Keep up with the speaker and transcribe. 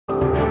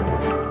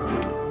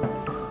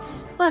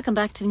Welcome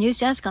back to the News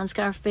Desk on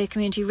Scariff Bay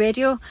Community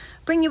Radio,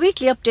 bringing you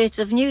weekly updates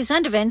of news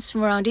and events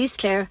from around East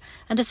Clare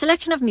and a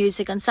selection of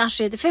music on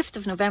Saturday the 5th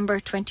of November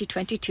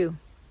 2022.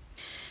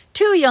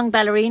 Two young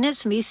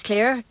ballerinas from East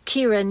Clare,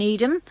 Ciara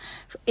Needham,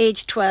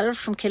 aged 12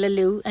 from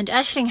Killaloe, and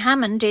Aisling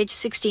Hammond, aged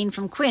 16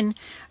 from Quinn,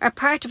 are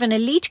part of an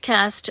elite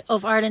cast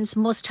of Ireland's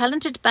most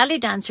talented ballet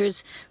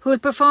dancers who will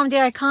perform the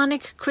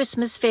iconic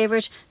Christmas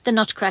favourite The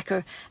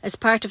Nutcracker as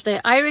part of the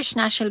Irish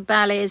National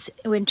Ballet's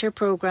winter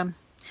programme.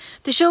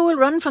 The show will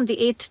run from the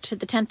 8th to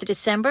the 10th of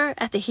December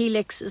at the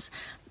Helix's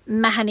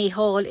Mahoney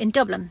Hall in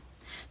Dublin.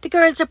 The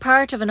girls are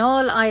part of an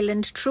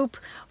all-island troupe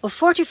of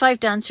 45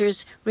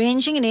 dancers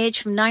ranging in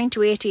age from 9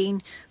 to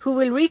 18 who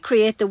will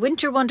recreate the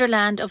winter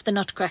wonderland of the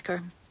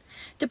Nutcracker.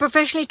 The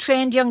professionally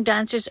trained young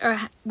dancers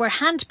were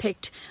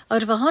handpicked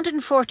out of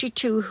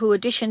 142 who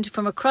auditioned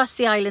from across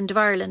the island of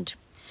Ireland.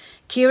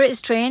 Ciara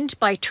is trained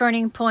by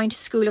Turning Point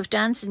School of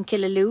Dance in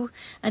Killaloe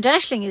and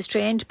Aisling is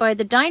trained by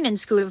the Dinan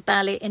School of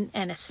Ballet in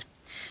Ennis.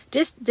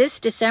 This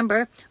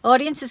December,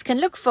 audiences can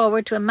look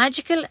forward to a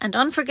magical and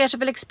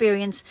unforgettable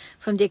experience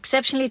from the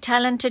exceptionally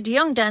talented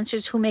young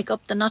dancers who make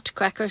up the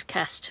Nutcracker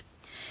cast.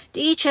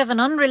 They each have an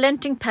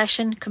unrelenting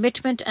passion,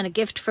 commitment and a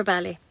gift for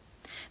ballet.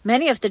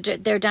 Many of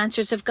their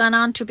dancers have gone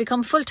on to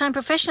become full-time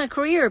professional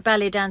career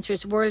ballet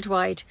dancers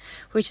worldwide,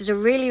 which is a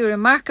really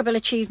remarkable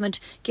achievement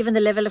given the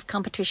level of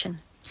competition.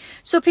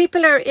 So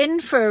people are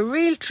in for a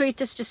real treat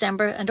this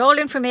December, and all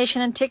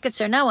information and tickets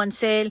are now on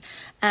sale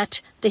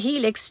at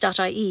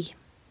thehelix.ie.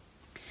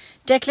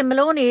 Declan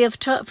Maloney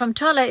from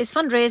Tulla is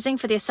fundraising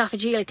for the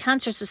Esophageal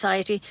Cancer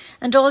Society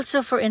and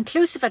also for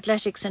inclusive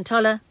athletics in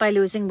Tulla by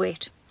losing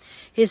weight.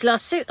 He has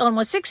lost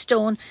almost 6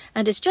 stone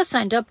and is just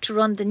signed up to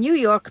run the New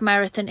York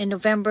Marathon in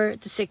November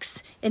the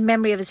 6th in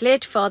memory of his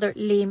late father,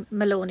 Liam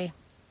Maloney.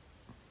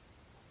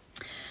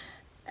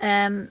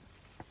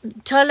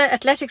 Tulla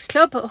Athletics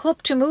Club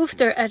hope to move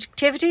their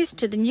activities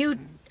to the new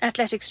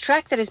athletics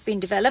track that has been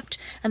developed,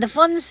 and the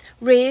funds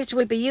raised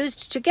will be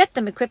used to get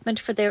them equipment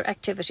for their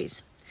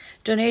activities.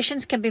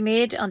 Donations can be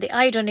made on the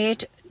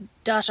idonate.ie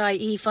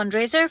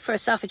fundraiser for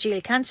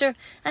esophageal cancer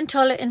and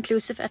Tulla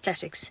Inclusive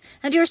Athletics,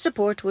 and your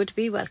support would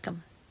be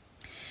welcome.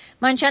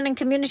 Mount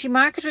Community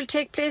Market will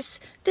take place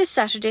this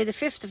Saturday the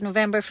 5th of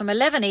November from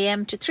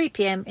 11am to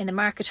 3pm in the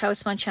Market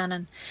House, Mount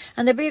Shannon,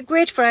 and there'll be a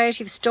great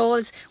variety of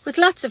stalls with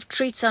lots of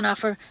treats on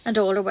offer and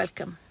all are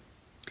welcome.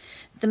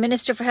 The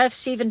Minister for Health,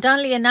 Stephen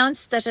Donnelly,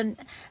 announced that a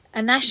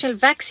national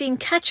vaccine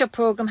catch-up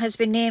programme has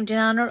been named in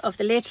honour of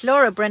the late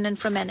Laura Brennan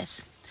from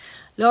Ennis.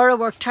 Laura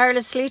worked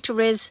tirelessly to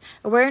raise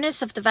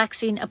awareness of the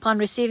vaccine upon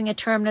receiving a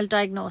terminal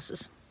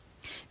diagnosis.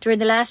 During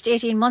the last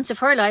 18 months of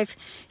her life,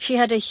 she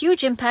had a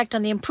huge impact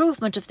on the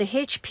improvement of the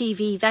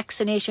HPV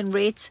vaccination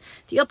rates.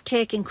 The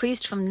uptake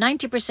increased from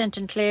 90%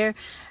 in Clare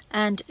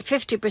and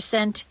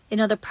 50%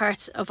 in other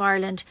parts of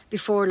Ireland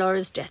before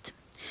Laura's death.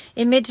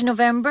 In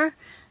mid-November,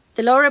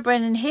 the Laura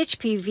Brennan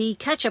HPV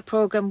catch-up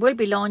programme will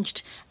be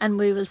launched, and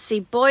we will see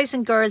boys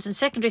and girls in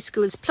secondary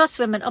schools plus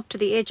women up to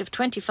the age of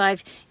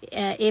 25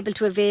 able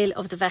to avail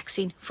of the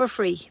vaccine for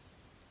free.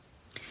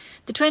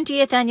 The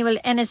 28th annual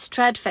Ennis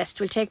Tradfest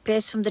will take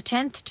place from the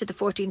 10th to the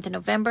 14th of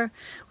November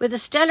with a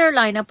stellar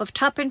lineup of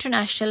top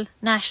international,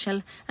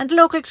 national and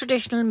local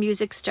traditional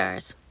music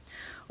stars.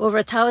 Over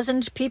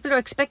 1,000 people are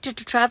expected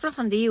to travel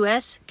from the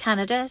US,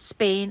 Canada,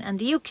 Spain and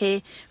the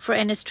UK for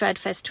Ennis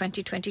Tradfest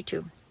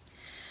 2022.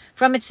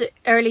 From its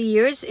early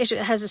years, it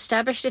has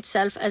established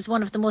itself as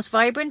one of the most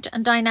vibrant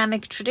and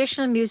dynamic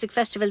traditional music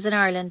festivals in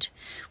Ireland,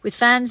 with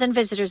fans and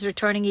visitors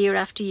returning year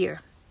after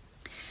year.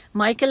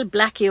 Michael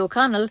Blackie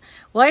O'Connell,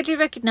 widely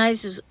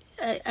recognised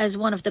as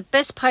one of the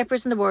best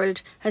pipers in the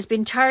world, has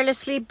been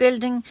tirelessly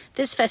building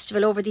this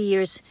festival over the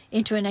years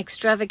into an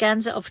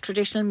extravaganza of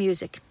traditional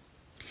music.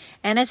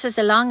 Ennis has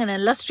a long and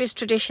illustrious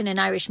tradition in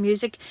Irish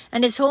music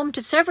and is home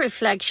to several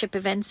flagship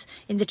events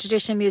in the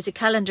traditional music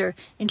calendar,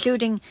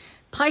 including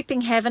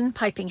Piping Heaven,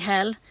 Piping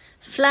Hell,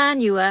 Fleadh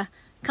Nua,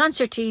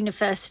 Concertina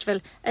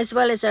Festival, as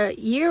well as a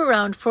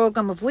year-round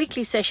programme of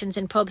weekly sessions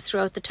in pubs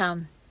throughout the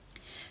town.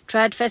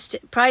 Tradfest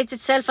prides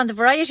itself on the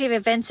variety of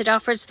events it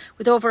offers,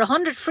 with over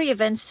 100 free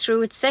events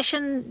through its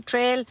session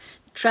trail,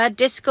 trad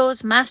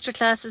discos,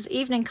 masterclasses,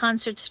 evening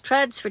concerts,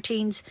 trads for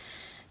teens,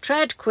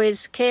 trad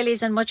quiz,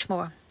 ceilidhs and much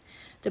more.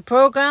 The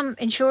programme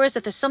ensures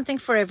that there's something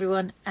for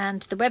everyone,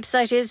 and the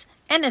website is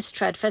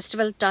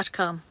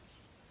ennistradfestival.com.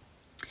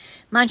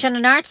 Mount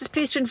Shannon Arts is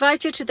pleased to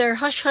invite you to their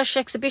Hush Hush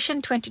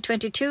exhibition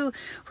 2022,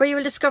 where you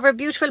will discover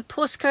beautiful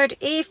postcard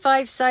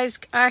A5 size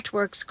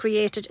artworks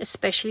created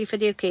especially for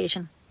the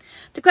occasion.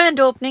 The grand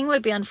opening will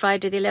be on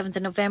Friday the 11th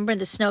of November in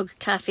the Snug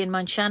Cafe in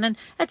Mount Shannon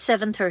at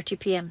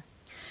 7:30pm.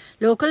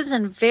 Locals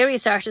and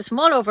various artists from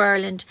all over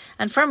Ireland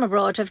and from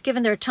abroad have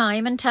given their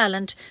time and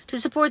talent to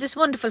support this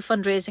wonderful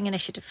fundraising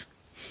initiative.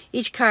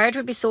 Each card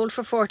will be sold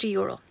for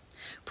 €40.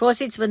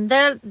 Proceeds will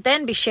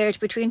then be shared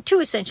between two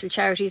essential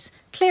charities,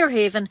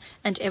 Clarehaven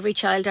and Every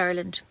Child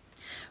Ireland.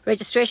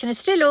 Registration is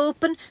still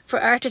open for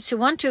artists who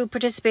want to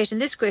participate in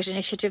this great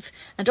initiative,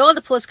 and all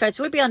the postcards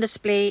will be on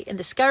display in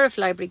the Scariff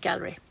Library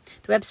Gallery.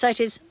 The website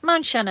is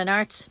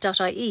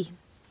mountshannonarts.ie.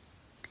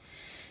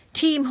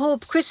 Team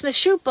Hope Christmas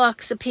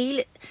Shoebox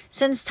Appeal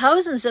sends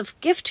thousands of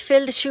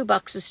gift-filled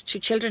shoeboxes to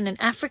children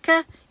in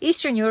Africa,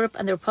 Eastern Europe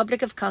and the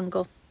Republic of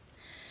Congo.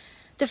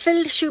 The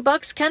filled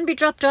shoebox can be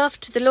dropped off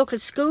to the local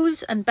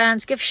schools and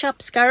Band's gift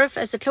shop Scariff,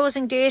 as the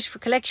closing date for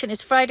collection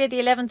is Friday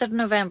the 11th of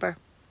November.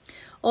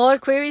 All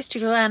queries to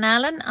Joanne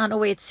Allen on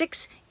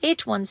 086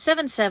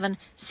 8177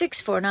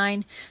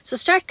 649. So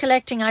start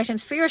collecting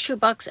items for your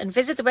shoebox and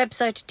visit the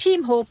website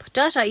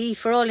teamhope.ie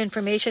for all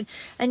information,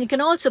 and you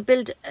can also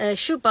build a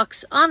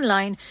shoebox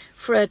online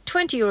for a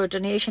 €20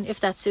 donation if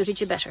that suited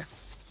you better.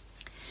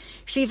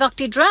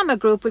 Shlevokty Drama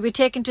Group will be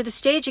taken to the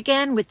stage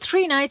again with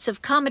 3 nights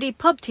of comedy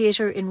pub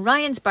theatre in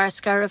Ryan's Bar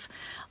Scariff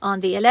on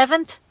the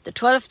 11th, the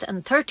 12th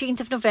and 13th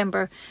of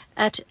November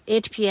at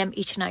 8 p.m.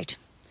 each night.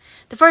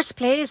 The first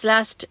play is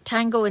Last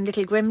Tango in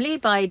Little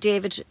Grimley by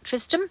David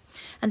Tristram,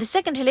 and the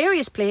second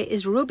hilarious play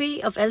is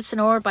Ruby of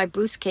Elsinore by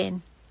Bruce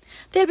Kane.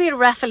 There'll be a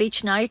raffle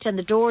each night and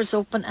the doors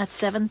open at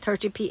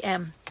 7:30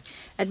 p.m.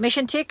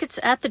 Admission tickets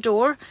at the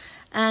door,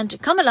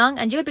 and come along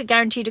and you'll be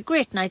guaranteed a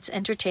great night's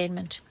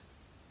entertainment.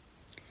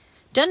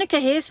 Donica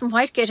Hayes from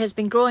Whitegate has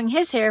been growing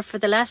his hair for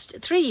the last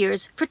 3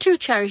 years for 2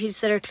 charities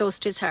that are close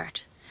to his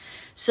heart.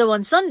 So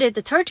on Sunday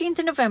the 13th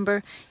of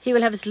November he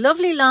will have his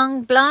lovely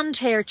long blonde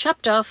hair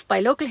chopped off by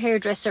local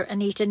hairdresser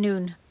Anita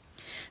Noon.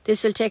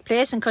 This will take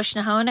place in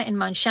Cushnahauna in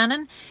Mount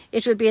Shannon.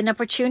 It will be an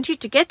opportunity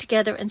to get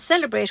together and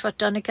celebrate what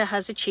Donica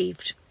has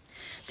achieved.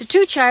 The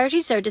 2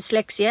 charities are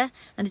Dyslexia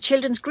and the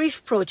Children's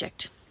Grief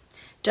Project.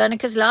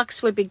 Donica's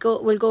locks will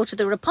go to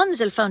the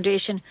Rapunzel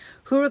Foundation,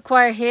 who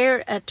require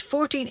hair at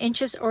 14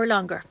 inches or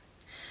longer.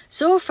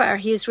 So far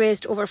he has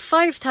raised over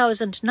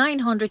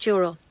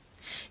 €5,900.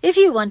 If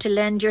you want to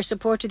lend your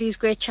support to these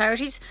great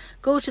charities,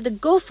 go to the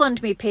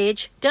GoFundMe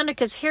page,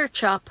 Donica's Hair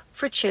Chop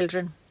for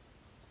Children.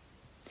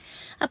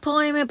 A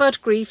Poem About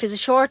Grief is a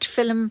short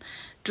film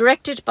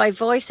directed by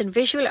voice and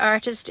visual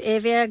artist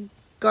Avia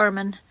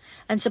Gorman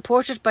and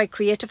supported by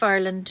Creative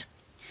Ireland.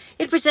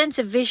 It presents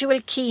a visual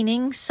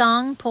keening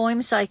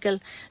song-poem cycle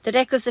that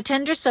echoes the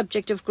tender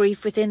subject of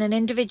grief within an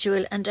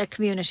individual and a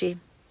community.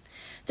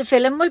 The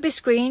film will be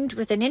screened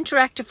with an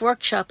interactive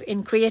workshop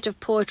in creative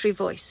poetry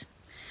voice.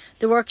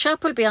 The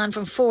workshop will be on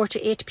from 4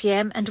 to 8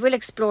 p.m. and will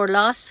explore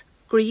loss,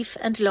 grief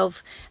and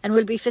love, and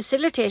will be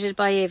facilitated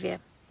by Avia.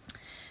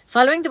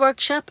 Following the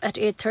workshop at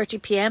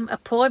 8:30 p.m, a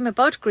poem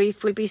about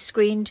grief will be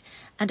screened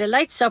and a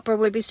light supper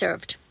will be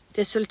served.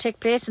 This will take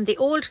place in the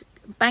Old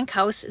Bank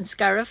House in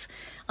Scariff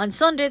on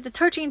Sunday the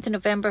 13th of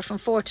November from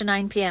 4 to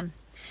 9 p.m.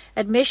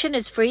 Admission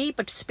is free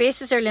but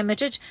spaces are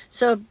limited,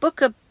 so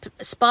book a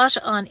spot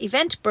on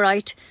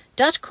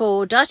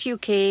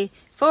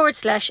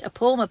eventbrite.co.uk/a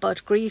poem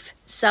about grief,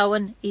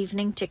 Samhain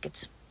evening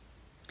tickets.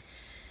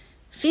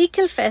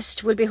 Fecal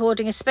Fest will be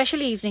holding a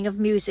special evening of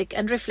music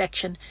and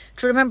reflection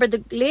to remember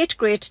the late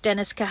great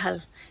Dennis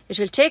Cahill. It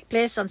will take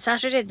place on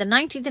Saturday the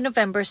 19th of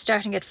November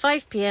starting at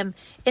 5 p.m.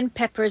 in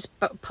Pepper's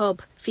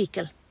Pub,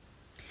 Fecal.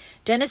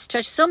 Dennis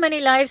touched so many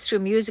lives through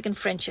music and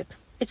friendship.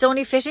 It's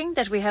only fitting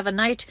that we have a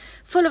night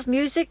full of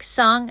music,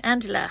 song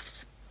and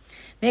laughs.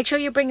 Make sure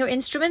you bring your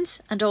instruments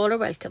and all are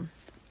welcome.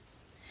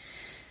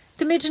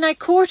 The Midnight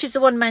Court is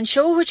a one-man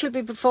show which will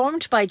be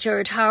performed by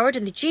Gerard Howard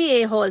in the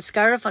GA Hall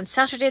Scariff on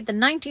Saturday the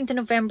 19th of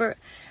November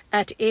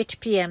at 8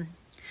 p.m.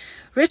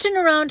 Written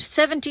around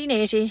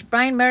 1780,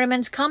 Brian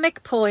Merriman's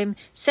comic poem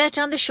set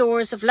on the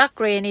shores of Loch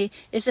Raney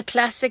is a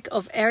classic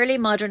of early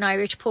modern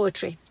Irish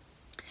poetry.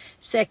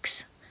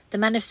 Sex, the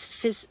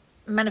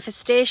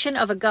manifestation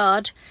of a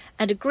god,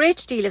 and a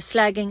great deal of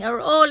slagging are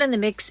all in the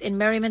mix in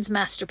Merriman's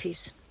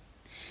masterpiece.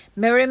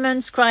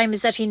 Merriman's crime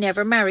is that he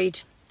never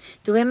married.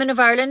 The women of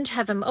Ireland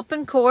have him up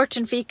in court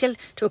in Fecal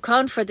to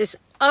account for this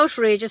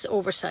outrageous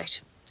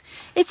oversight.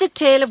 It's a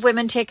tale of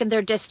women taking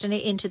their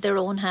destiny into their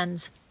own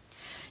hands.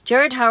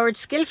 Gerard Howard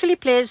skillfully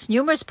plays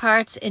numerous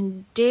parts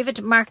in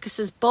David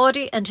Marcus's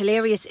bawdy and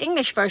hilarious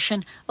English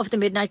version of The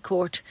Midnight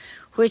Court,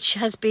 which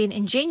has been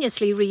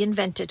ingeniously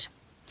reinvented.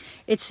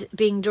 It's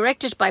being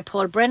directed by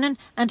Paul Brennan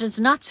and is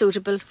not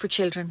suitable for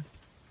children.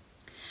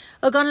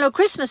 Ogonnelloe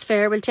Christmas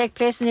Fair will take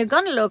place in the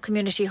Ogonnelloe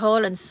Community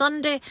Hall on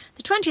Sunday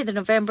the 20th of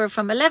November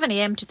from 11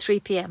 a.m. to 3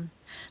 p.m.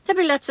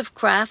 There'll be lots of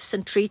crafts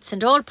and treats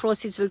and all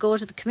proceeds will go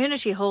to the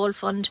Community Hall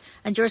Fund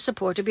and your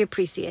support will be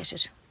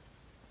appreciated.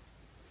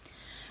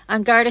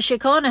 An Garda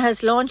Síochána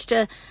has launched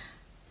a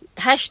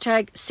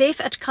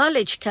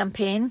 #SafeAtCollege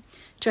campaign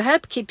to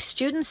help keep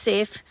students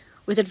safe,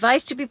 with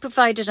advice to be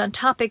provided on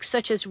topics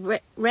such as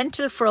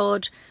rental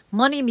fraud,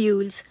 money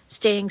mules,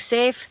 staying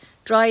safe,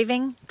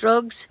 driving,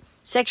 drugs,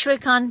 sexual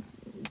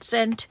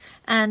consent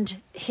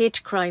and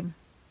hate crime.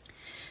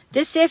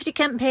 This safety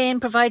campaign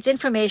provides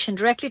information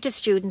directly to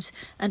students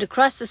and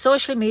across the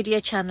social media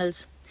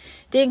channels.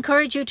 They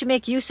encourage you to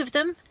make use of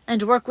them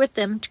and work with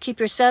them to keep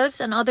yourselves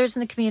and others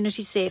in the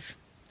community safe.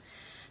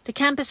 The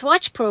Campus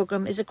Watch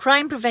programme is a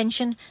crime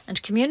prevention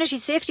and community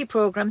safety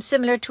programme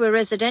similar to a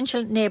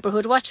residential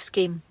neighbourhood watch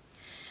scheme.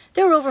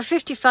 There are over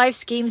 55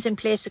 schemes in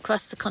place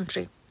across the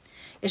country.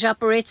 It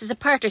operates as a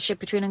partnership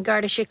between An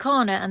Garda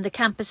Síochána and the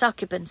campus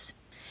occupants.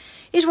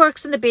 It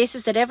works on the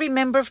basis that every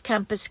member of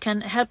campus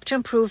can help to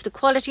improve the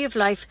quality of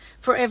life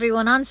for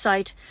everyone on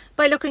site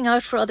by looking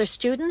out for other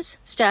students,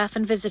 staff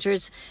and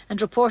visitors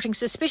and reporting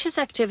suspicious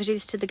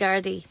activities to the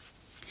Gardaí.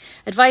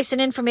 Advice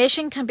and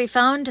information can be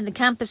found in the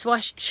Campus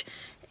Watch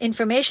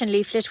information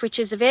leaflet, which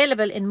is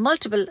available in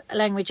multiple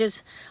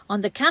languages on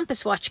the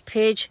Campus Watch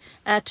page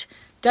at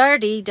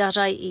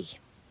gardaí.ie.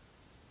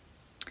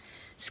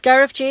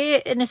 Scariff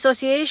GAA, in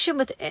association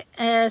with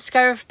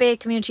Scariff Bay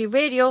Community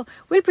Radio,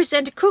 will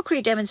present a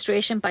cookery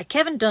demonstration by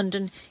Kevin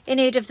Dundon in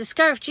aid of the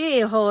Scariff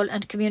GAA Hall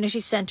and Community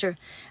Centre,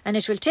 and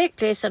it will take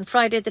place on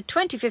Friday the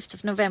 25th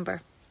of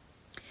November.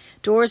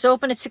 Doors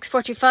open at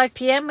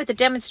 6:45pm with the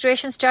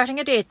demonstration starting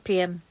at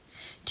 8pm.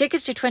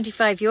 Tickets are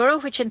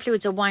 €25, which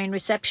includes a wine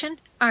reception,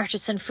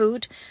 artisan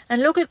food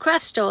and local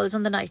craft stalls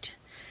on the night.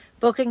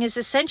 Booking is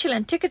essential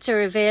and tickets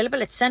are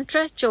available at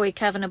Centra, Joey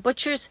Kavanagh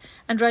Butchers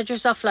and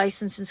Rogers Off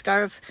Licence in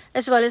Scariff,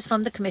 as well as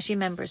from the committee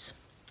members.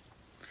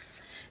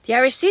 The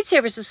Irish Seed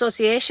Savers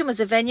Association was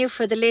the venue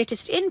for the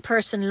latest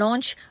in-person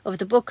launch of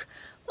the book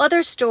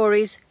Other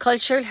Stories,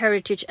 Cultural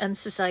Heritage and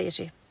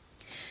Society.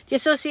 The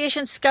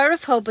association's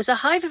Scariff Hub was a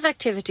hive of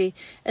activity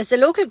as the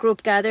local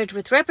group gathered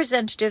with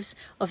representatives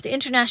of the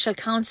International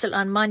Council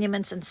on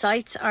Monuments and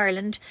Sites,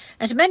 Ireland,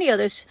 and many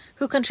others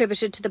who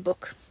contributed to the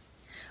book.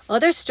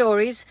 Other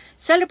Stories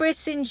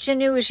celebrates the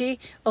ingenuity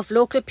of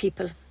local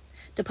people.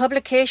 The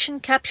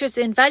publication captures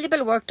the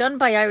invaluable work done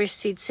by Irish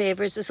Seed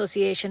Savers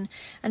Association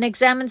and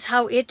examines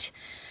how it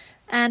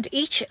and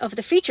each of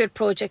the featured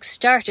projects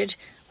started,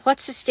 what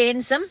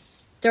sustains them,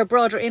 their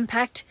broader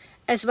impact,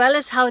 as well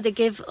as how they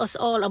give us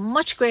all a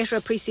much greater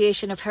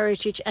appreciation of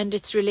heritage and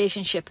its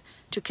relationship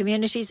to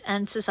communities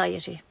and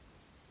society.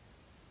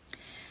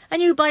 A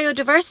new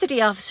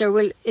biodiversity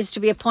officer is to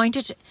be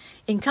appointed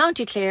in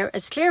County Clare,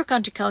 as Clare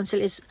County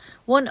Council is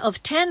one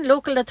of 10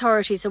 local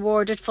authorities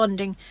awarded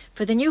funding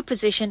for the new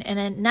position in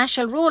a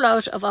national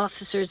rollout of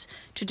officers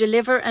to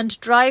deliver and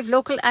drive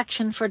local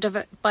action for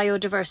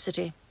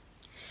biodiversity.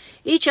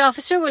 Each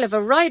officer will have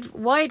a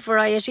wide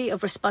variety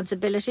of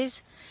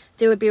responsibilities.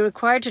 They will be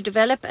required to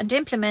develop and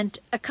implement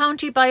a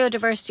county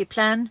biodiversity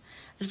plan,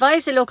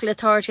 advise the local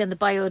authority on the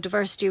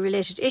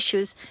biodiversity-related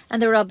issues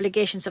and their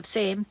obligations of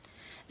same,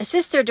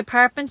 assist their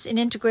departments in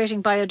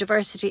integrating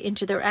biodiversity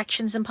into their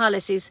actions and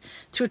policies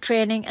through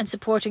training and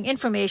supporting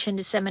information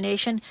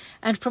dissemination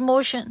and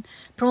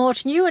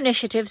promote new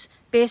initiatives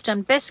based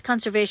on best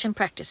conservation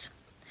practice.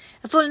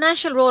 A full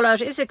national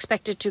rollout is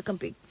expected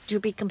to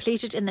be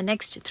completed in the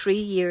next 3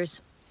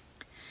 years.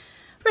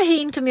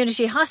 Raheen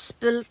Community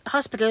Hospital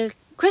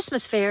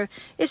Christmas Fair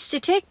is to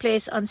take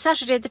place on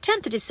Saturday the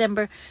 10th of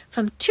December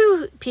from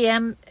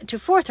 2pm to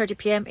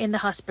 4:30pm in the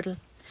hospital.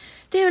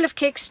 They will have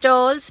cake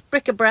stalls,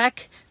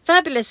 bric-a-brac,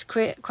 fabulous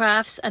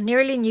crafts and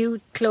nearly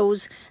new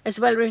clothes, as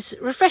well as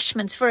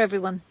refreshments for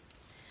everyone.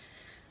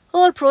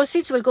 All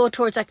proceeds will go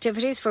towards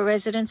activities for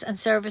residents and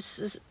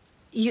service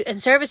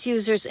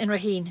users in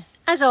Raheen.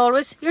 As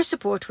always, your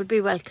support would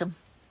be welcome.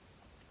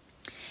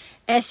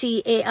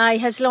 SEAI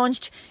has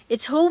launched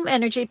its home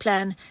energy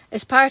plan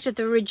as part of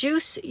the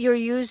Reduce Your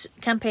Use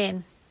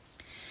campaign.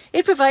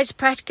 It provides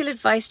practical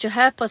advice to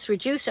help us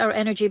reduce our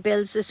energy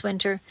bills this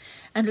winter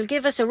and will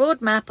give us a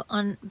roadmap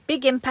on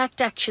big impact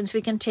actions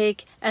we can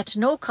take at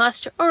no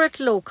cost or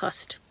at low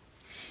cost.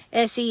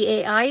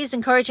 SEAI is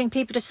encouraging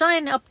people to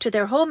sign up to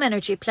their home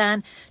energy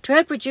plan to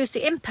help reduce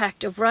the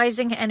impact of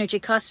rising energy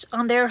costs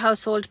on their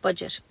household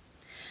budget.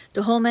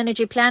 The home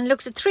energy plan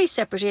looks at 3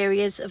 separate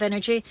areas of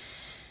energy: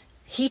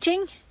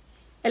 heating,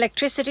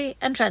 electricity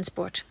and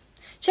transport.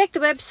 Check the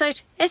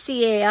website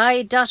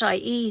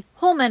seai.ie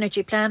Home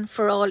Energy Plan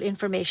for all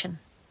information.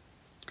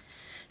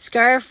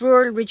 Scariff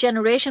Rural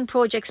Regeneration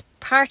Project's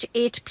Part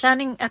 8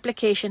 planning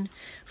application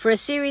for a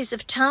series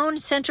of town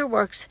centre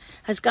works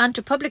has gone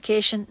to public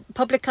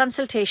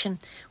consultation,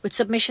 with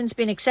submissions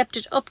being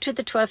accepted up to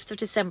the 12th of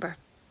December.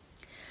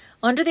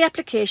 Under the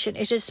application,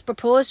 it is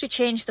proposed to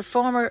change the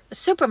former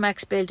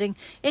Supermax building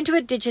into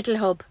a digital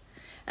hub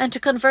and to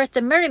convert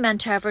the Merryman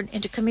Tavern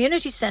into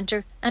community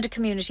centre and a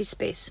community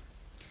space.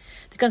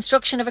 The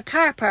construction of a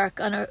car park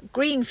on a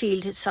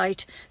greenfield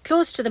site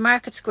close to the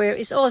Market Square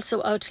is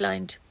also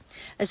outlined,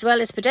 as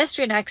well as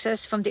pedestrian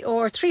access from the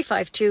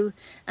OR352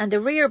 and the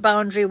rear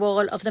boundary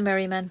wall of the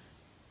Merryman.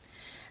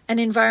 An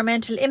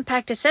environmental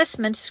impact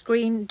assessment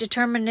screen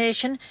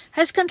determination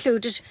has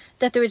concluded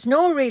that there is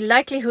no real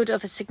likelihood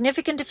of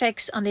significant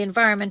effects on the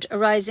environment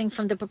arising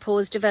from the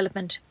proposed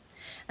development,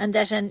 and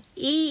that an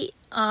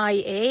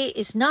EIA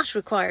is not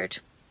required.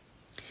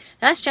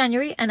 Last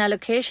January, an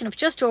allocation of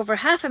just over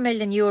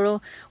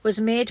 €500,000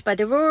 was made by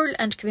the Rural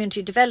and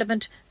Community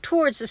Development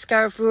towards the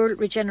Scariff Rural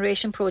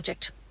Regeneration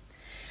Project.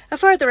 A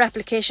further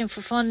application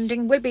for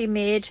funding will be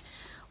made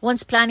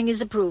once planning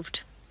is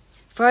approved.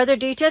 Further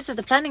details of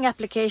the planning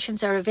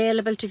applications are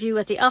available to view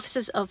at the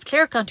offices of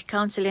Clare County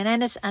Council in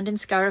Ennis and in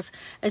Scariff,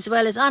 as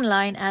well as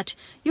online at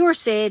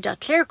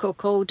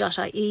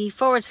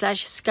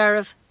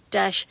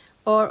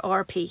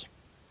yoursay.clarecoco.ie/Scariff-RRP.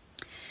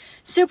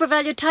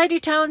 SuperValu Tidy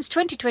Towns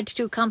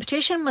 2022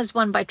 competition was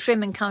won by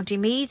Trim in County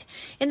Meath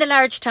in the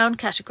large town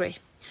category.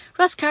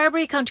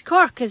 Rosscarbery, County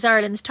Cork is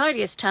Ireland's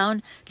tidiest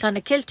town,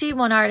 Clonakilty,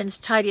 one Ireland's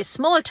tidiest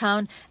small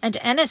town, and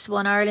Ennis,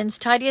 one Ireland's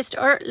tidiest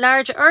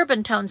large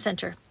urban town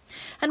centre.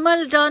 And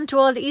well done to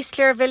all the East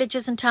Clare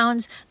villages and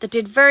towns that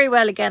did very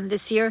well again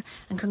this year,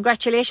 and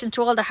congratulations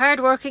to all the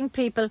hard-working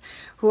people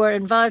who are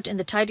involved in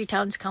the Tidy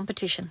Towns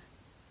competition.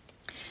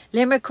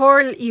 Limerick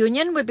Choral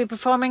Union will be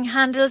performing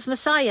Handel's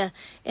Messiah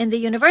in the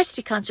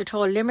University Concert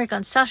Hall, Limerick,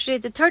 on Saturday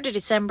the 3rd of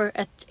December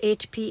at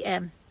 8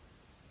 p.m.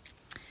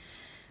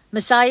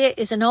 Messiah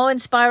is an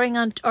awe-inspiring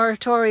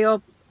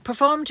oratorio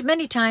performed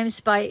many times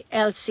by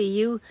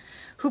LCU,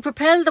 who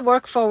propel the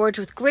work forward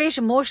with great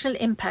emotional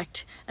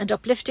impact and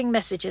uplifting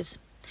messages.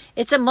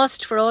 It's a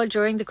must for all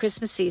during the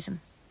Christmas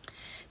season.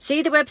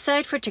 See the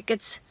website for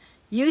tickets,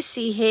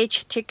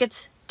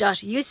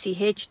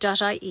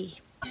 uchtickets.uch.ie.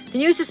 The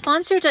news is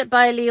sponsored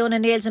by Leona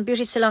Nails and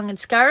Beauty Salon in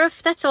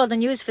Scariff. That's all the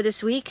news for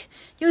this week.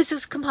 News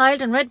was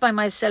compiled and read by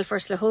myself,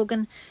 Ursula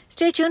Hogan.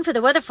 Stay tuned for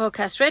the weather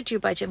forecast read to you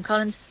by Jim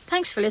Collins.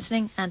 Thanks for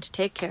listening and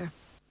take care.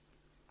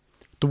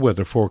 The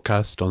weather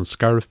forecast on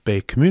Scariff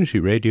Bay Community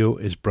Radio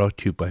is brought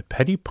to you by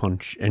Paddy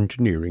Punch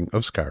Engineering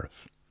of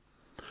Scariff.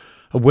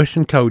 A wet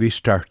and cloudy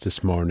start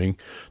this morning.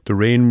 The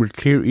rain will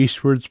clear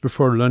eastwards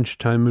before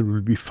lunchtime and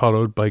will be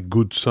followed by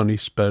good sunny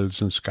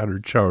spells and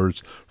scattered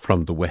showers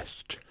from the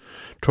west.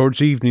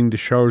 Towards evening the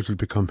showers will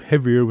become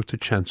heavier with the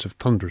chance of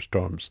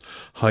thunderstorms,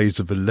 highs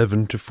of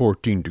 11 to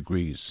 14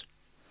 degrees.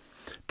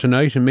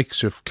 Tonight a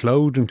mix of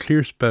cloud and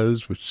clear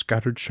spells with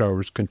scattered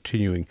showers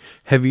continuing,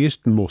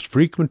 heaviest and most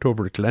frequent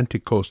over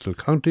Atlantic coastal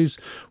counties,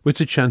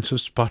 with a chance of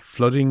spot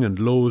flooding and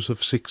lows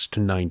of 6 to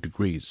 9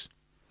 degrees.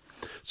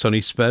 Sunny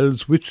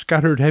spells with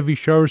scattered heavy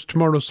showers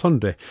tomorrow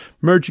Sunday,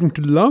 merging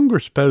to longer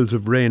spells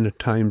of rain at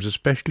times,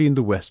 especially in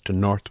the west and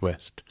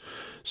northwest.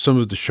 Some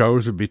of the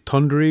showers will be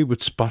thundery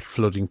with spot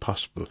flooding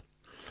possible.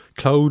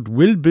 Cloud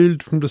will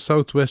build from the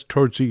southwest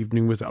towards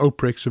evening with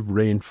outbreaks of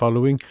rain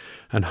following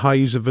and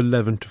highs of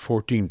 11 to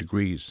 14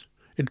 degrees.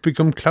 It will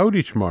become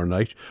cloudy tomorrow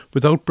night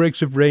with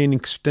outbreaks of rain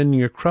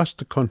extending across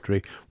the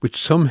country with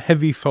some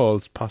heavy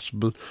falls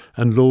possible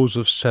and lows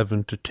of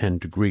 7 to 10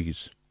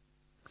 degrees.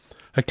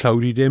 A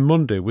cloudy day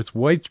Monday with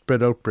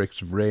widespread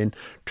outbreaks of rain,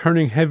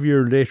 turning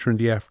heavier later in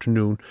the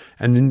afternoon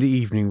and in the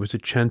evening with a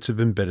chance of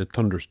embedded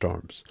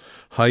thunderstorms.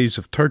 Highs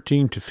of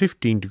 13 to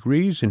 15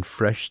 degrees in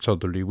fresh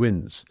southerly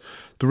winds.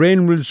 The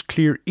rain will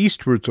clear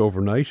eastwards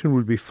overnight and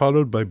will be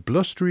followed by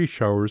blustery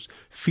showers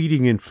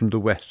feeding in from the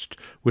west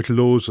with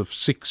lows of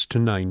 6 to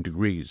 9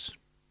 degrees.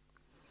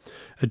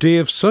 A day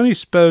of sunny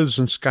spells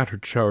and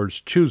scattered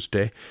showers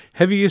Tuesday,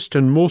 heaviest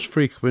and most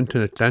frequent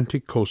in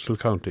Atlantic coastal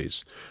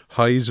counties,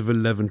 highs of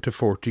 11 to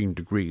 14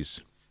 degrees.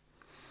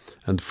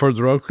 And the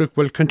further outlook,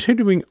 well,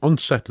 continuing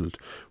unsettled,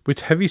 with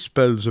heavy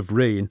spells of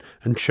rain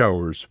and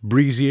showers,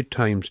 breezy at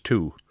times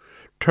too,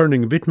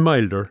 turning a bit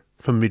milder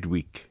from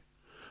midweek.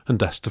 And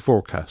that's the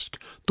forecast.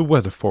 The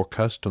weather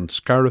forecast on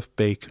Scariff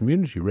Bay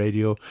Community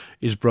Radio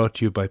is brought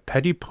to you by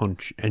Paddy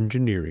Punch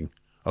Engineering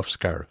of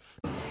Scariff.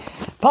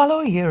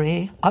 Balo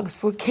Yuri, agus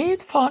fu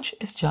céad fáit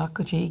is deach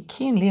go dtí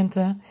cín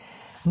líonta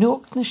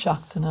nuacht na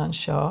seachtaine an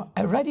seo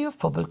a radio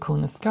phobal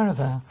cúna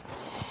Scarabha.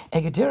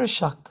 Ag a deireadh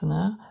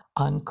seachtaine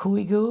an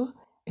 5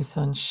 is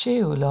an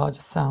 6 láid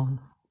saon.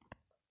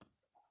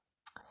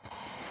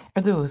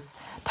 Dús,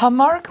 tá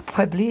mar go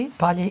puebli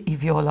baile I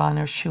bheoláin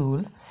ar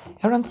siúl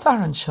an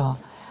saran seo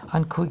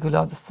an 5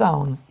 láid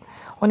saon.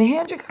 Ón I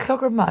héandraigh go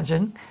clogar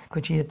maidin go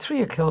dtí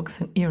 3 o'clock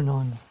san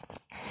Iarnón.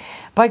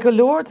 Ba go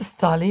leor de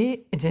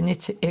stalaí I de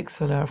nite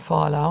éagsúil ar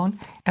fáil ann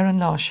an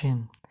lá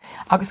sin,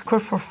 agus chuir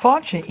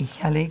forfáilte I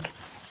chealaigh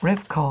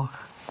roimh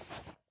cách.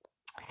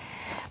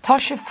 Tá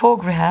sé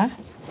fógrathe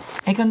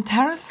ag an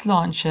teras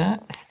láinse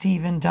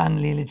Stephen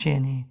Donnelly le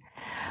déanaí,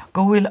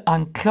 go bhfuil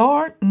an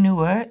clár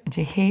nua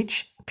de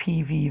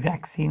HPV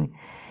vaccine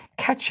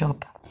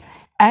catch-up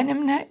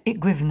animne I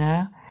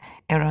gcuimhne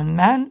ar an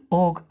man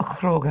óg a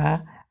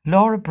chróga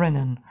Laura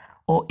Brennan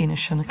ó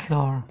Inis an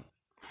Clár.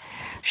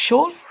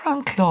 Seol for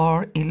an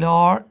clár I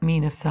lár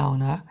mína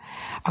saona,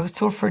 agus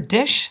tuair for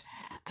deis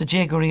do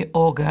dégurí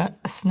óga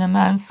sna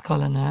man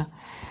scolanna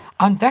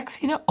an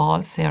vaccine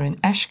áil sé in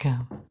eisce.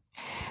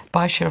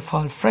 Ba sé ar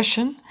fáil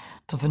freisin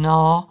do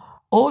bhná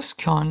os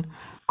ceann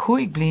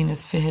 5 bliain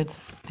is fichead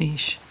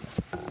díos.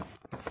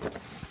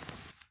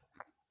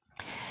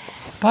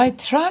 Ba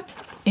trad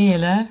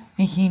éile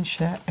na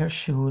hínse ar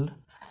siúl,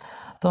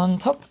 don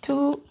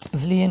tuptú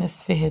bhliain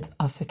is fichead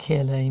as a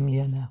céile I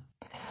mbliana.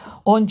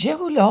 Ón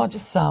 10 láid de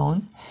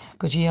saon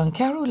go dtí an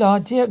 4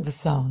 láid déag de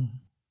saon.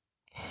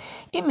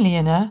 I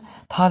mbliana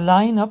tá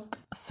line-up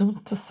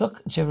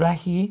suntasach de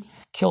rathí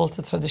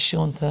ceolta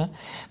tradiisiúnta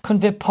chun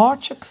bheith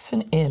páirteach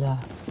san éile.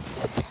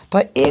 Ba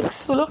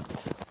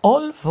éagsúlacht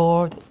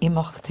ollmhór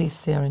imeachtaí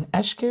sé an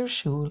eisce ar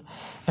siúl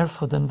ar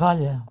fud an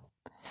bhaile.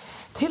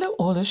 Tuilleadh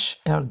eolais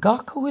ar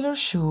gach go bhfuil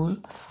ar siúl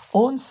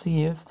ón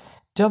siomh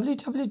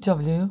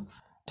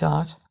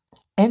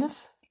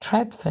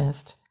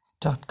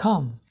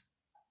www.ennistradfest.com.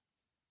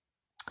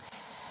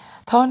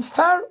 Tá an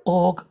fear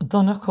óg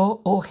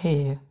Donegal ó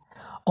Hay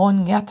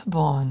ón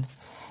Ngeatabáin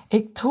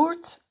ag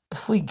tuairt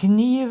faoi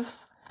gníomh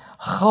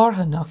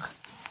chárthanach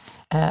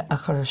a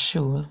chur ar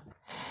siúl.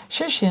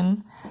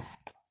 Sin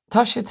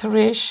tá sé tar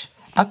éis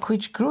a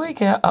chuid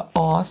grúige a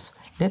ás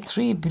le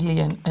 3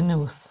 bliain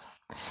anuas.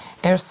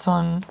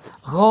 Son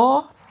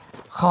rá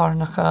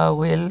chárnacha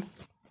bhfuil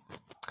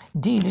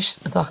dílis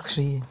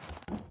dachrí.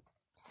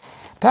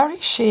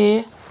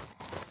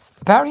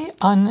 Barry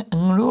an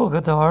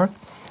ngrúgadár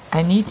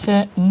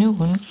Anita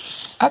Noon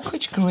a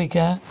chuid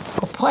grúige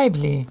go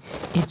poibli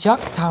I Jack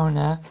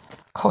Towna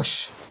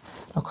Cush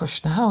na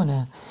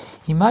Hauna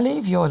I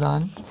Malé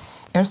Violan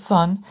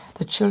son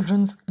the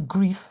Children's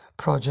Grief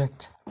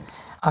Project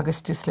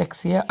agus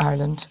Dyslexia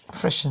Ireland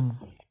freisin.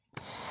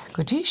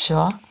 Go dtí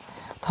seo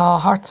tá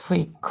thart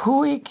faoi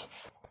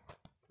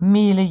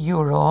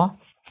 €5,000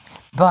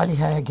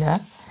 bailithe aige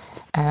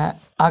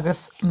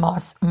agus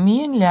más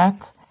míon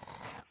leat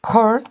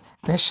chur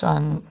leis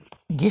an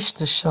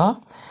giste seo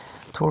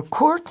túair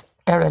cuairt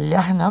ar a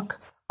leathanach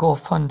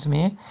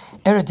GoFundMe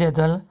ar a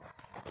d'fheiceáil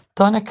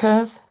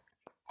Donica's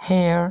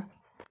Hair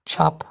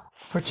Chop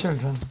for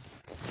Children.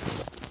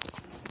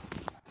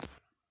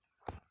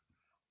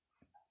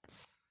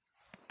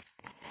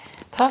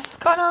 Tá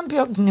scanán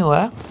beag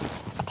nua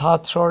atá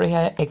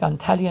troirithe ag an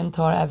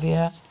taliontóir a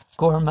bhí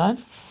Gorman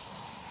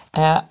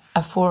a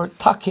fuair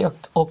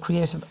takeíocht ó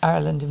Creative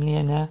Ireland im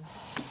líana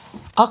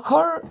a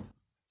chur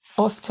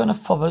os cúna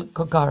phobal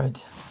go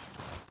garad.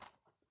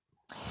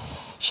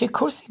 Sé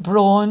cuasaí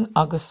brán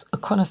agus a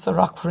chuna sa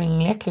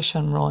rockfaring leiclis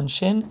an rán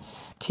sin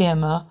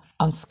téama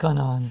an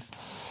scanán.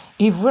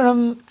 I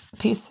bhuirim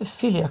píosa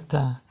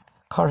filiachta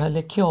chortha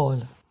le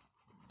ceol.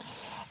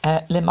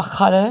 Le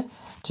machalla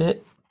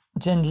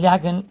den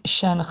leagan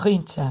sean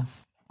chuinte.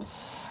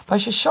 Ba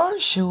sé seár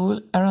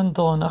siúl ar an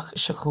dónach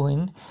se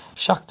chuin,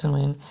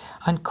 seachtanuin,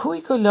 an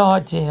 15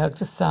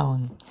 de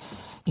saoin.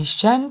 I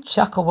sean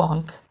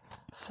teacawank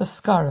sa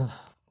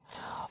scarf.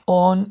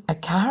 Ón a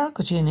cehar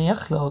go dtí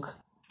néachlog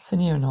san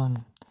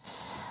Iarnán.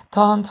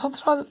 Tá an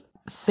tantral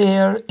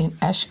séir in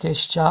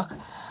eisceisteach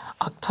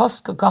ach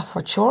tos go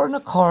gafar teoir na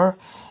cor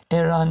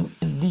ar an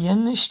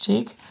líon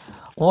istigh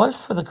bháil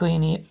for the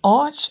Guinea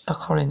áit a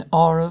chur in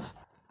áireamh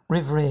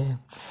Rivré.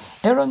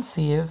 Ar an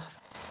siomh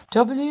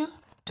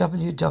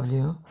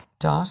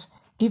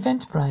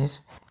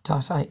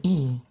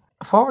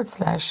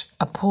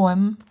www.eventbrite.ie/a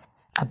poem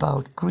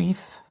about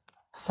grief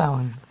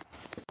sound.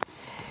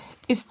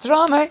 Is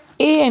drama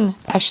éon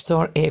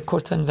eistóir é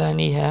cuairt an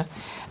bheaníthe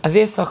a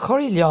bhés a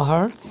choirí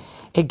leathair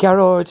I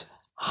Gerard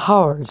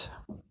Howard.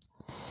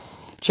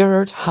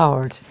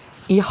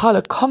 I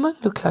chala Cumann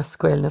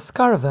Luclascuil na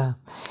Scarva.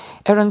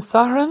 Ar an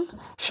sathran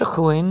se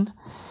chuin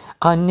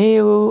a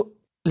 9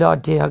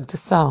 de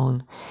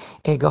saoin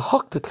ag go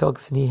 8 clog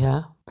san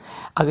oíche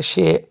agus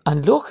sé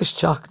an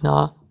lochasteach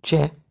ná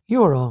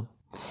 €10.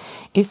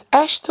 Is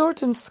eistóir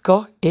den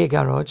sco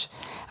égaróid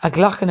a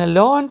ghlachan na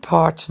láin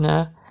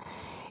páirteanna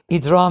I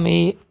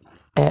drámaí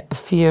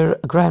Fear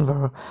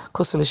Granver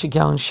cos leis I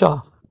gceann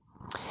seo.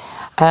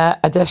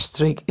 A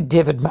deistrig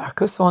David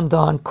Marcus ón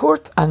dá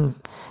cuairt an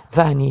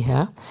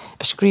bheaníthe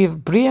a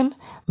scríomh Brian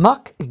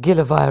Mac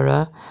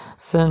Gillivire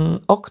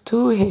san 8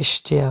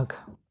 héisteag.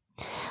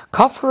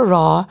 Caithfear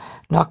rá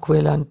nach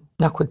bhfuil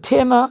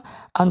téama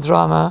an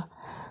drama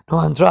nó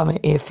an drama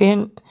é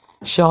féin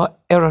seo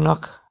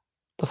arannach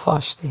do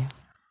fáistí.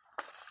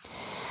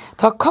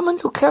 Tá Cumann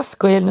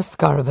Luclascuil na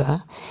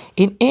Scarva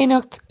in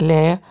éanacht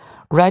le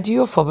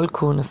radiophobal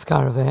cún na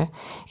Scarva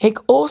ag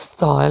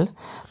óstáil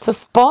tá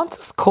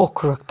spántas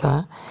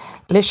cócaireachta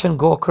leis an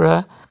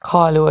gcócara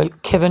cáiliúil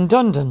Kevin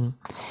Dundon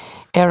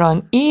ar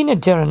an ine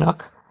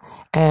deireanach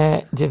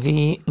de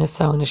bhí na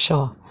saona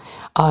seo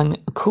an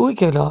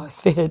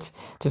 15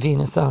 de bhí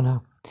na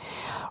saona.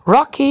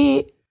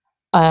 Rocky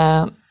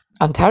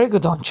an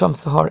targadán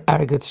tiomsathir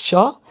airgid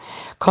seo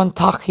chun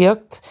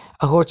tacaíocht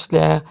a thabhairt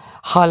le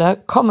chala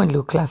Cumann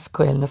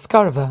Luclascuil na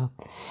Scarva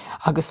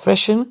agus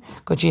freisin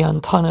go dtí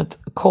an tannad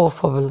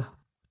cóphobal.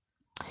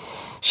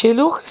 Sé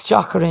luchas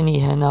deachar in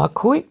ihe ná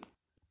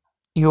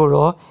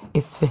 €5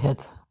 is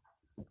 20.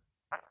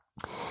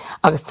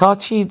 Agus tá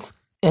siad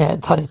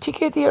tána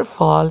ticéadí ar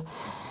fáil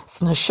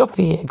sna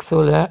siopaí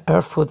agsúla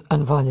ar fud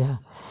an bhaile.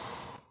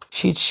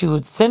 Siad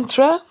siúd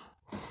Sintra,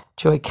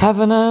 Joy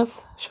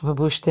Kavanagh's, siopa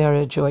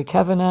búistéire Joy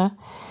Kavanagh,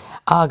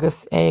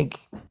 agus ag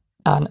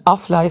an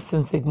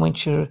off-licence ag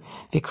muintir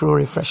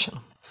Vicrory freisin.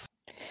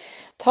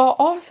 Tá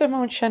áthas ar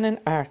mán Shannon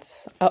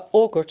Arts a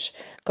ógurt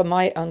go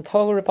mbeidh an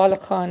tábhar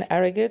bailachán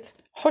airgid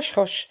hush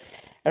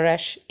ar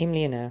eis im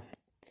líana.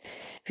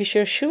 Bhí sé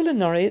ar siúla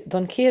noraí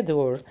don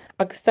céadúir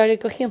agus stair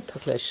go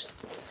chiantach leis.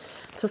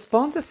 Tá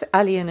spántas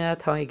ealaíonna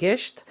atá i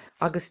gceist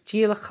agus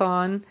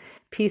díolacháin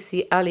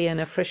PC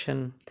ealaíonna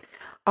freisin.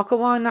 Ach go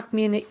bhfuil nach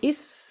míonna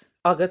is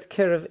agat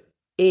cuireadh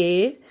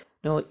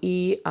nó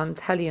an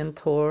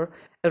taliontóir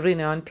a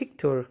rinne an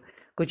pictiúr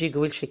go dtí go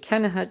bhfuil sé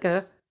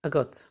ceannaithe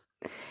agat.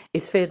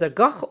 Is féidir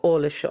gach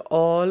óla se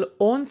áil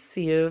ón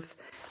siomh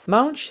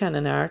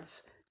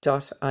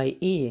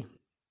mountshannonarts.ie.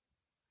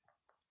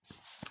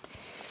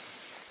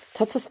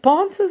 Tá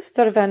taspántas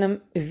dar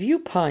bhenim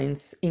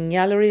viewpoints in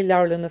Gallery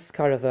Leirlin na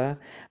Scarva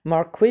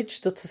mar cuid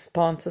do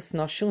taspántas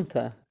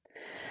náisiúnta.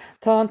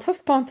 Tá an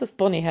taspántas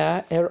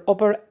bunithe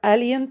obair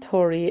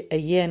ealaíontóirí a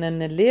dhéanaan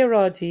na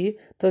léireáidí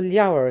do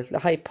leabhar le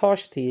haghaidh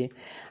páistí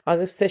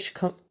agus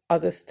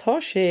tá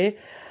sé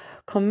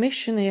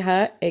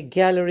coimisiúnaithe ag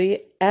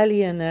Gallery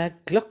Ealaíonna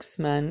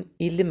Glucksman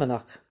i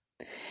Limonach.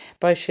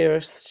 Ba sé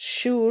ar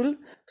siúl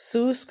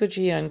suas go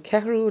dtí an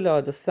 4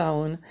 Uair de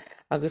Samhain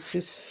agus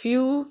is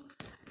fiú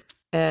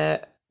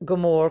go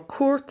mór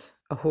cuairt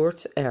a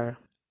thabhairt air.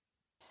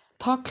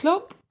 Tá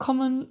club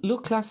Cumann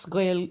Luachlas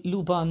Gael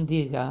Luban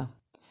Díoga.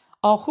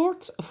 Á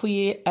thabhairt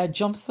faoi a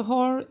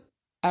jumpsathóir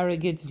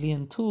airgid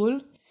bhliain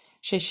túil,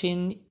 sé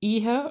sin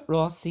ihe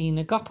rásaí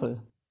na gapal.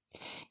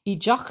 I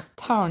deach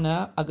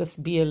tarna agus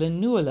bíal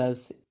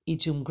nualas I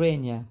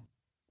dúmgréine.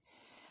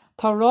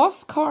 Tá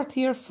rás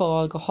cartaí ar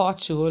fáil go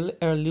háitiúil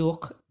ar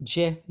luach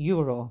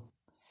 €10.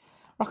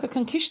 Racha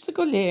can ciste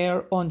go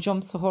léir ón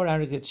jumpsathóir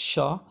airgid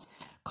seo,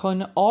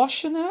 chun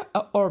áiseanna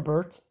a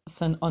orbert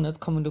san anad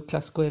Cumann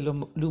Luachlas Gael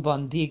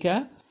Luban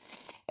Díoga,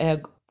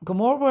 go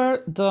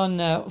mórhar don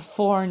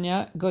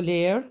fórne go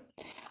léir,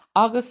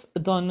 agus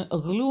don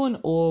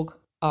ghlúin óg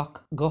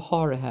ach go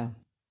háirithe.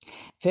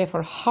 Bheith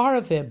ar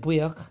thar bheith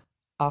buíoch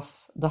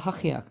as do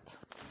hachaíocht.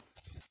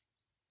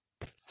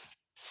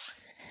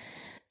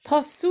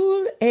 Tá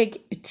súil ag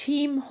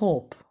Team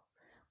Hope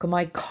go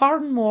mbeidh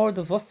carn mór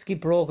do bhoscaí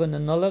bróga na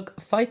nullag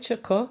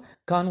faighte go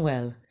gan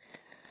bhfuil.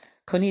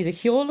 Chun iad a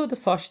cheoladh de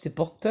pháistí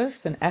bochta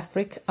san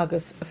Afric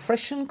agus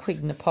freisin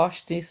chuig na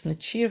páistí na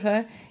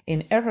tíortha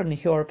in oirthear na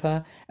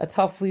Heorpa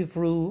atá faoi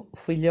bhrú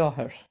faoi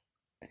láthair.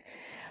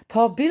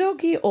 Tá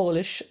bileogaí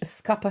eolais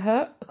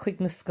scapatha chuig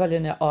na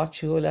scoileanna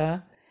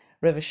áitiúla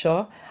roimhe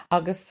seo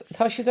agus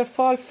tá siad ar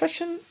fáil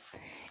freisin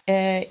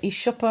I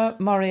siopa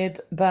mar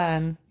réad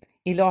ban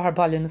I láthair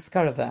baile na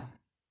Scarva.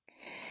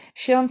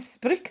 Sé an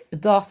spric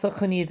dáta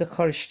chun iad a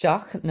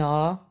choristeach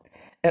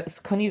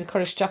chun iad a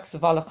choristeach sa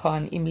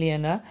bhalachán Im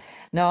Mbliana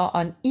ná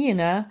an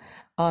íana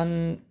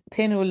an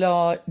 10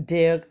 Uair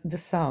de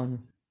Samhain.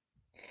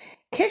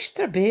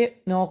 Ceistar bé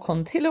ná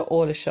chun tuilleadh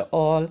eolaise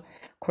áil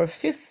chuir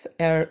fios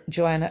ar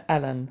Joanna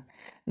Allen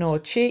nó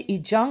sé I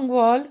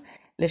deangháil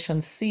leis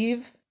an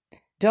suíomh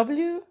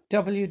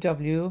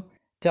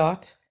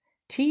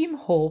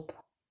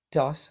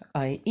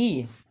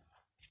www.teamhope.ie.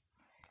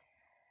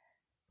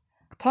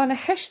 Tá na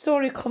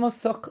heistóirí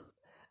cumasach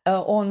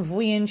ón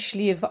bhuain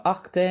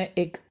slíomhachta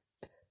ag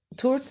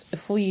tuairt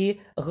faoi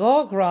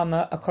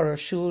rághráma a chur ar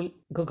siúl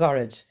go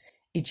gairid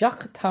I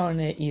deach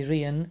tarna I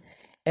rian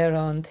ar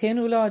an 10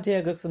 Uair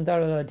agus an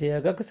 10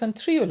 Uair agus an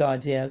 3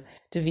 Uair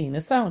de bhí na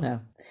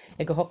saona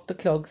ag go 8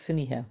 clog san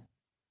oíche.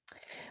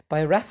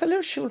 Ba rafael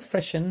ar siúl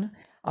freisin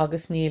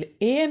agus níl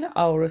éon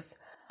áras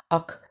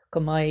ach go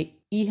mbeidh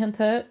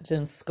ítheanta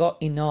den sco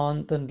I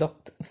nán don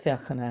lucht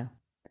fechanna.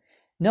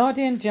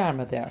 Nádéon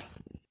dearma déir.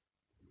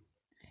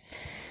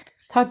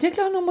 Tá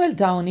digleán ó mbuil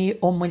damhnaí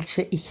ó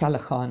mbuilte I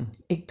chealacháin,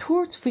 ag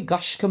tuairt faoi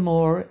gasca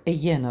mór a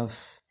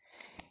dhéanamh.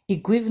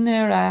 I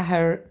gcuimhne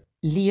rathair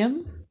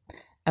Liam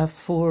a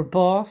fuair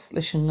bás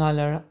leis an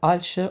ngálar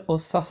ailse ó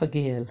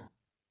Sofagéal.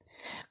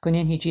 Go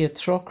ndéanfaí dia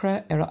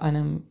trocra ar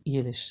anam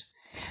dhéilis.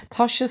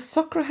 Tá sé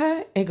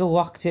socrathe ag go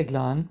bhac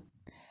digleán,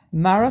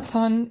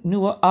 marathon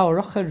nua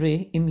áireacha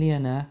ri Im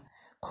Mbliana,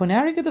 chun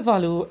airgid a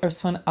bhalú ar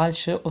son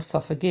ailse ó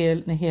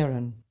Sofagéal na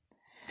hÉireann.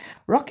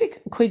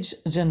 Rockig cuid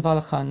den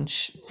bhalachan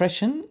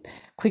freisin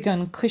chuig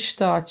an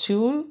cuistá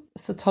tiúil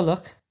sa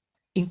tullach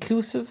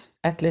Inclusive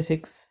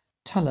Athletics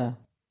tulla.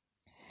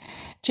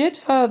 Déad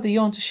fad de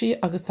diontaisí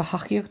agus tá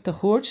hachaíocht de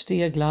thabhairt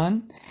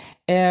diaglán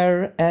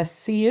ar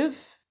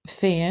siomh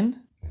féin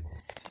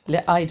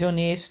le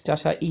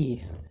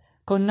idonate.ie.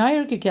 Go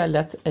nair go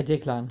geallat a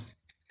digleán.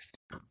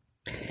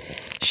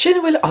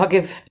 Sin bhfuil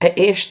agah a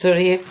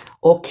éisteoirí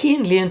ó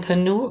cín líonta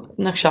nua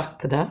na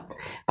seachtaine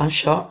an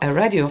seo a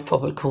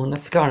radiofobal cún na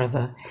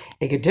Scarva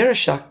ag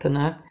deireadh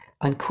seachtaine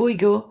an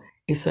 5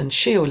 is an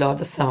 6 Uair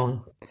de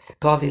Samhain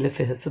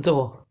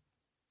 2022.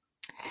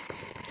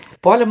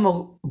 Bála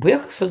mo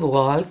buíoch sa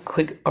gháil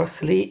chuig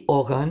Ursulaí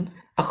ógan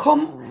a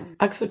chum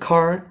agus a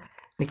chur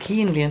na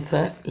cín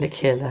líonta le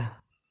chéile.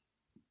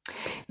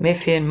 Mé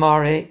féin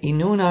mara I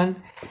núnan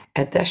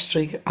a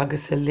deistrig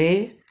agus a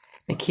lé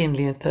na cín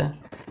líonta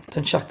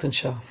don seachtain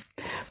seo.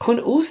 Chun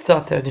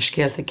ústat ar na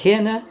scéalta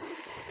céine,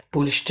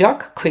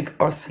 bhuaisteach chuig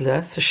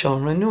Ursula sa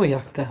seomra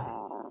nuaíochta.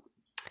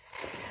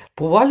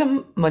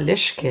 Bhuailim mo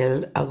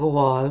leiscéal a go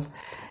bháil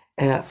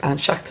an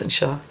seachtain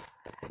seo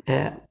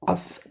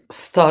as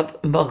stad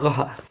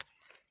Margotha.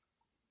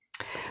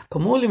 Go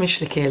móla mis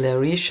le céile a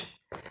rís,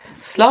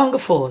 slán go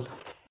fóil.